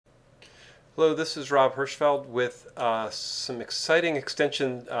Hello, this is Rob Hirschfeld with some exciting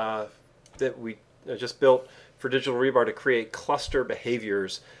extension that we just built for Digital Rebar to create cluster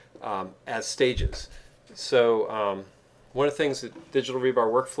behaviors as stages. So one of the things that Digital Rebar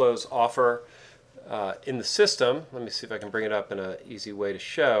workflows offer in the system, let me see if I can bring it up in an easy way to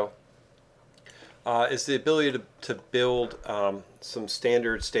show, is the ability to build some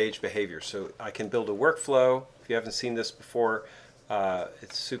standard stage behaviors. So I can build a workflow. If you haven't seen this before,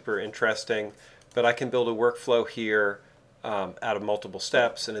 it's super interesting, but I can build a workflow here out of multiple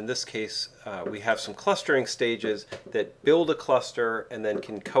steps, and in this case we have some clustering stages that build a cluster and then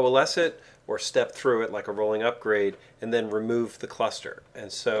can coalesce it or step through it like a rolling upgrade and then remove the cluster.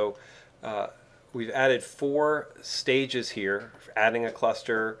 And so we've added 4 stages here, adding a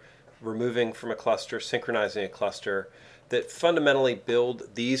cluster, removing from a cluster, synchronizing a cluster, that fundamentally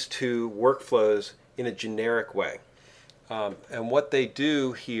build these 2 workflows in a generic way. And what they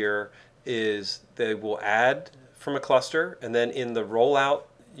do here is they will add from a cluster, and then in the rollout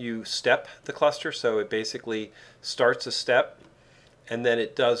you step the cluster. So it basically starts a step and then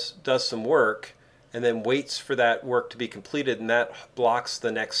it does some work and then waits for that work to be completed, and that blocks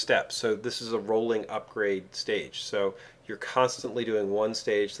the next step. So this is a rolling upgrade stage. So you're constantly doing one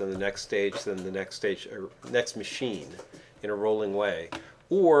stage, then the next stage, then the next stage, or next machine in a rolling way.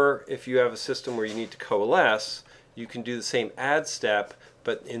 Or if you have a system where you need to coalesce, you can do the same add step,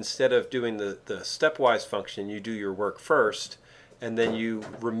 but instead of doing the stepwise function, you do your work first, and then you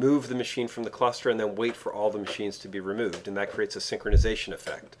remove the machine from the cluster and then wait for all the machines to be removed. And that creates a synchronization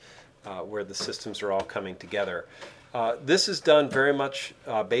effect where the systems are all coming together. This is done very much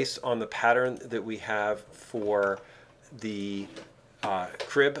based on the pattern that we have for the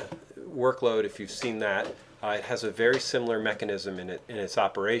crib workload. If you've seen that, it has a very similar mechanism in its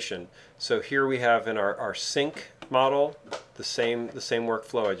operation. So here we have in our sync model the same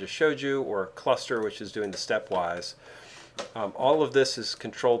workflow I just showed you, or cluster, which is doing the stepwise. All of this is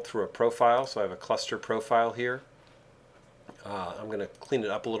controlled through a profile. So I have a cluster profile here. I'm going to clean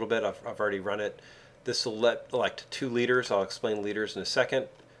it up a little bit. I've already run it. This will elect 2 leaders. I'll explain leaders in a second.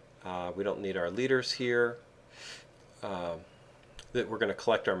 We don't need our leaders here. That we're going to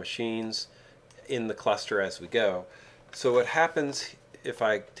collect our machines in the cluster as we go. So what happens if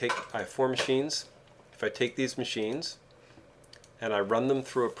I have 4 machines. If I take these machines and I run them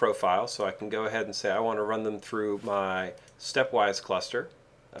through a profile, so I can go ahead and say I want to run them through my stepwise cluster.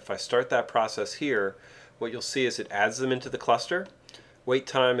 If I start that process here, what you'll see is it adds them into the cluster. Wait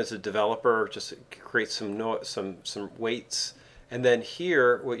time as a developer just creates some waits. And then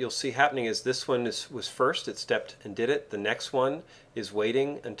here, what you'll see happening is this one was first, it stepped and did it. The next one is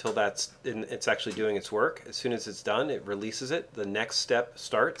waiting until it's actually doing its work. As soon as it's done, it releases it. The next step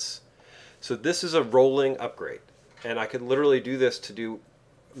starts. So this is a rolling upgrade. And I could literally do this to do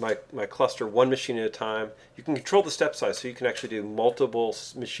my cluster 1 machine at a time. You can control the step size, so you can actually do multiple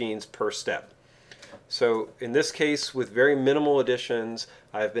machines per step. So in this case, with very minimal additions,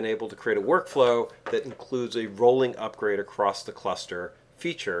 I've been able to create a workflow that includes a rolling upgrade across the cluster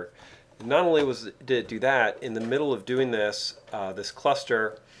feature. And not only did it do that, in the middle of doing this, this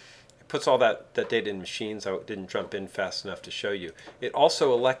cluster, it puts all that data in machines. I didn't jump in fast enough to show you. It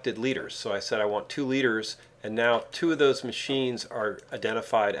also elected leaders. So I said I want 2 leaders, and now 2 of those machines are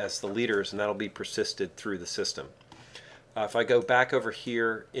identified as the leaders, and that'll be persisted through the system. If I go back over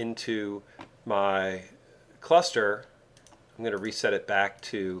here into my cluster, I'm going to reset it back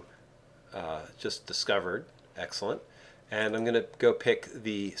to just discovered. Excellent. And I'm going to go pick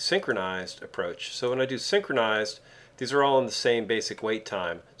the synchronized approach. So when I do synchronized, these are all in the same basic wait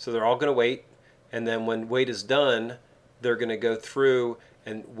time. So they're all going to wait, and then when wait is done, they're going to go through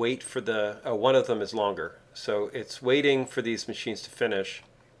and wait for one of them is longer. So it's waiting for these machines to finish.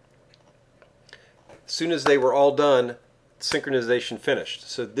 As soon as they were all done, synchronization finished.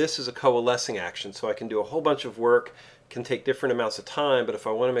 So this is a coalescing action. So I can do a whole bunch of work, can take different amounts of time, but if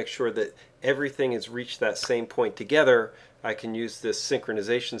I want to make sure that everything has reached that same point together, I can use this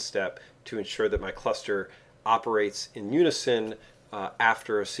synchronization step to ensure that my cluster operates in unison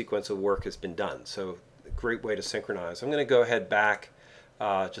after a sequence of work has been done. So a great way to synchronize. I'm going to go ahead back,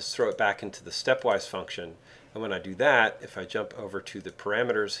 just throw it back into the stepwise function. And when I do that, if I jump over to the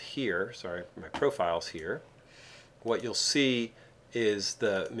parameters here, sorry, my profiles here, what you'll see is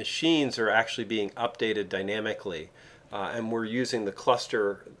the machines are actually being updated dynamically, and we're using the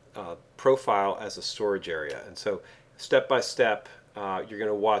cluster profile as a storage area. And so step by step, you're going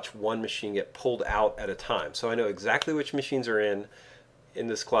to watch one machine get pulled out at a time. So I know exactly which machines are in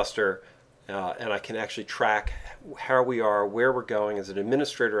this cluster, and I can actually track how we are, where we're going. As an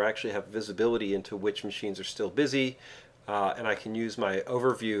administrator, I actually have visibility into which machines are still busy, and I can use my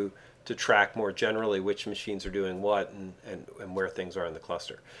overview to track more generally which machines are doing what and where things are in the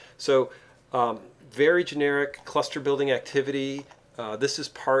cluster. So very generic cluster building activity. This is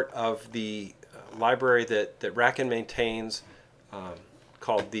part of the library that RackN maintains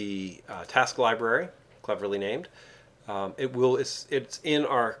called the Task-Library, cleverly named. It's in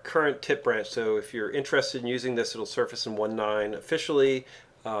our current tip branch, so if you're interested in using this, it'll surface in 1.9 officially.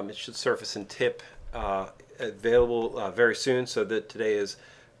 It should surface in tip available very soon, so that today is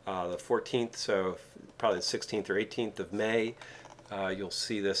the 14th, so probably the 16th or 18th of May. You'll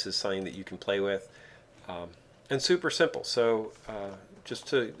see this as something that you can play with. And super simple. So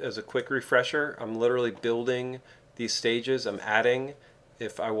just as a quick refresher, I'm literally building these stages. I'm adding.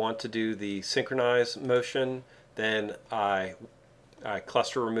 If I want to do the synchronize motion, then I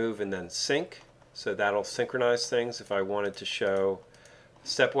cluster remove and then sync. So that'll synchronize things. If I wanted to show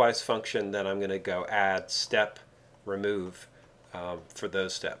stepwise function, then I'm going to go add step remove for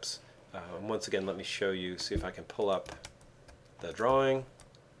those steps. Once again, let me show you, see if I can pull up the drawing.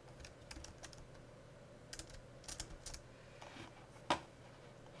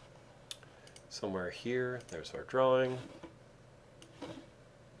 Somewhere here, there's our drawing.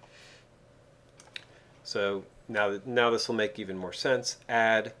 So now this will make even more sense.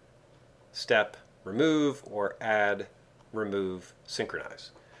 Add, step, remove, or add, remove,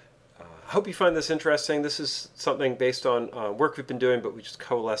 synchronize. I hope you find this interesting. This is something based on work we've been doing, but we just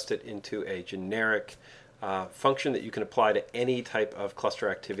coalesced it into a generic function that you can apply to any type of cluster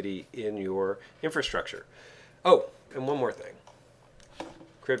activity in your infrastructure. Oh, and one more thing.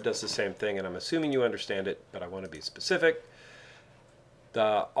 Crib does the same thing, and I'm assuming you understand it, but I want to be specific.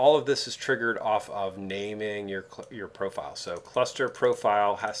 All of this is triggered off of naming your profile. So cluster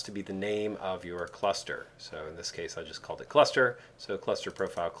profile has to be the name of your cluster. So in this case, I just called it cluster. So cluster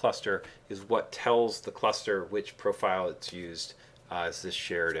profile cluster is what tells the cluster which profile it's used as this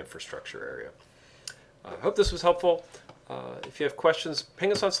shared infrastructure area. I hope this was helpful. If you have questions,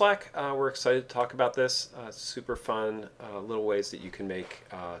 ping us on Slack. We're excited to talk about this. Super fun little ways that you can make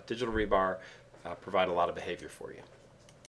digital rebar provide a lot of behavior for you.